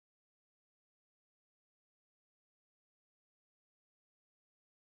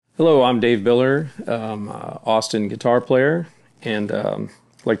Hello, I'm Dave Biller, Austin guitar player, and I'd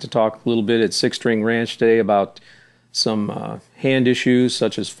like to talk a little bit at Six String Ranch today about some hand issues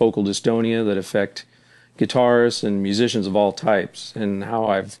such as focal dystonia that affect guitarists and musicians of all types, and how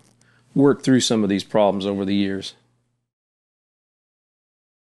I've worked through some of these problems over the years.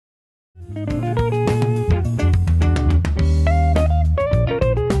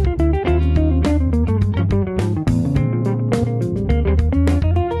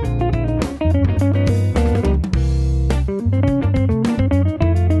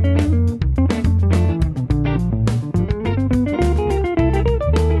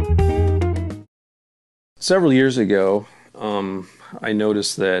 Several years ago, I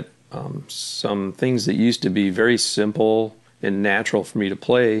noticed that some things that used to be very simple and natural for me to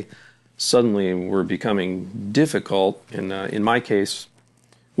play suddenly were becoming difficult, in my case,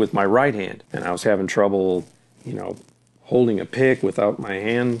 with my right hand. And I was having trouble, holding a pick without my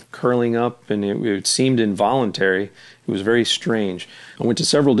hand curling up, and it seemed involuntary. It was very strange. I went to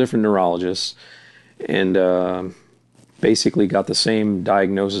several different neurologists, and basically got the same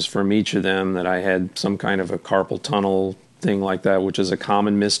diagnosis from each of them, that I had some kind of a carpal tunnel thing like that, which is a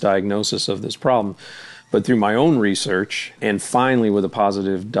common misdiagnosis of this problem. But through my own research, and finally with a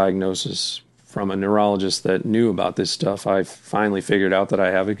positive diagnosis from a neurologist that knew about this stuff, I finally figured out that I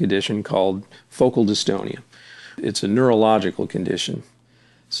have a condition called focal dystonia. It's a neurological condition.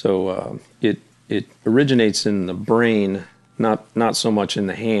 So it originates in the brain, not so much in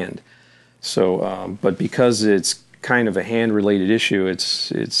the hand. So, but because it's kind of a hand-related issue,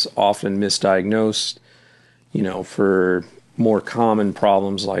 it's often misdiagnosed, for more common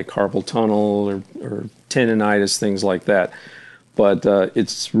problems like carpal tunnel or tendonitis, things like that. But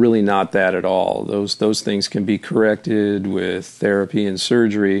it's really not that at all. Those things can be corrected with therapy and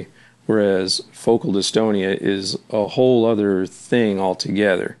surgery, whereas focal dystonia is a whole other thing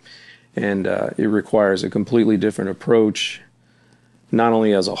altogether. And it requires a completely different approach, not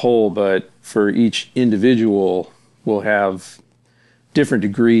only as a whole, but for each individual will have different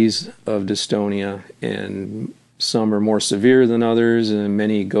degrees of dystonia, and some are more severe than others, and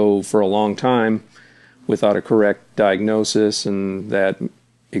many go for a long time without a correct diagnosis, and that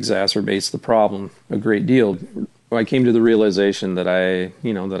exacerbates the problem a great deal. I came to the realization that I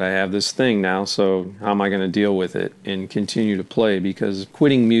have this thing now, so how am I going to deal with it and continue to play, because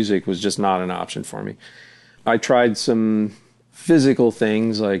quitting music was just not an option for me. I tried some physical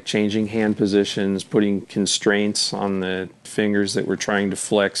things like changing hand positions, putting constraints on the fingers that were trying to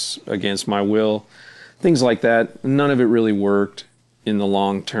flex against my will, things like that. None of it really worked in the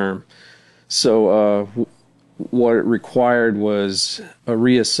long term. So what it required was a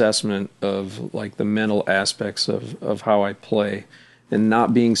reassessment of like the mental aspects of how I play, and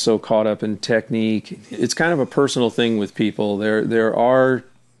not being so caught up in technique. It's kind of a personal thing with people. There are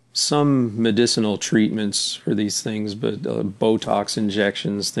some medicinal treatments for these things, but Botox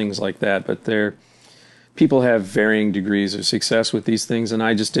injections, things like that. But people have varying degrees of success with these things, and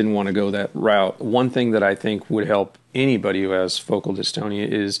I just didn't want to go that route. One thing that I think would help anybody who has focal dystonia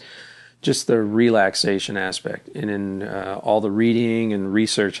is just the relaxation aspect. And in all the reading and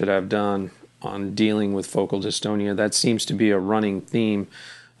research that I've done on dealing with focal dystonia, that seems to be a running theme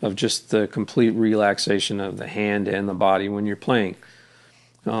of just the complete relaxation of the hand and the body when you're playing.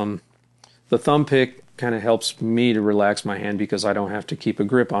 The thumb pick kind of helps me to relax my hand because I don't have to keep a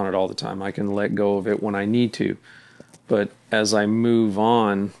grip on it all the time. I can let go of it when I need to. But as I move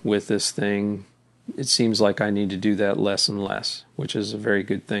on with this thing, it seems like I need to do that less and less, which is a very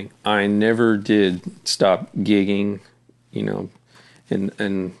good thing. I never did stop gigging,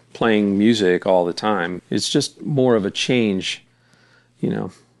 and playing music all the time. It's just more of a change. You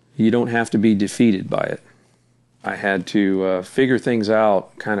don't have to be defeated by it. I had to figure things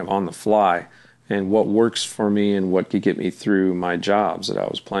out kind of on the fly, and what works for me and what could get me through my jobs that I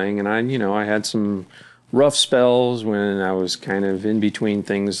was playing. And I had some rough spells when I was kind of in between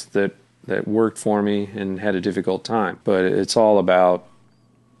things that worked for me and had a difficult time. But it's all about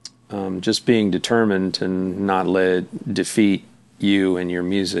just being determined and not let it defeat you and your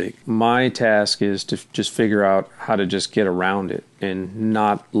music. My task is to just figure out how to just get around it and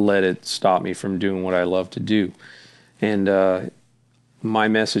not let it stop me from doing what I love to do. And my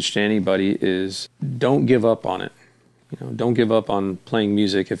message to anybody is don't give up on it. Don't give up on playing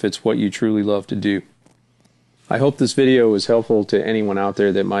music if it's what you truly love to do. I hope this video was helpful to anyone out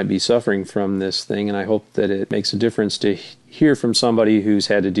there that might be suffering from this thing, and I hope that it makes a difference to hear from somebody who's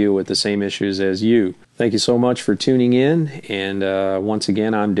had to deal with the same issues as you. Thank you so much for tuning in, and once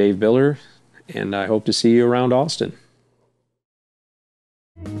again, I'm Dave Biller, and I hope to see you around Austin.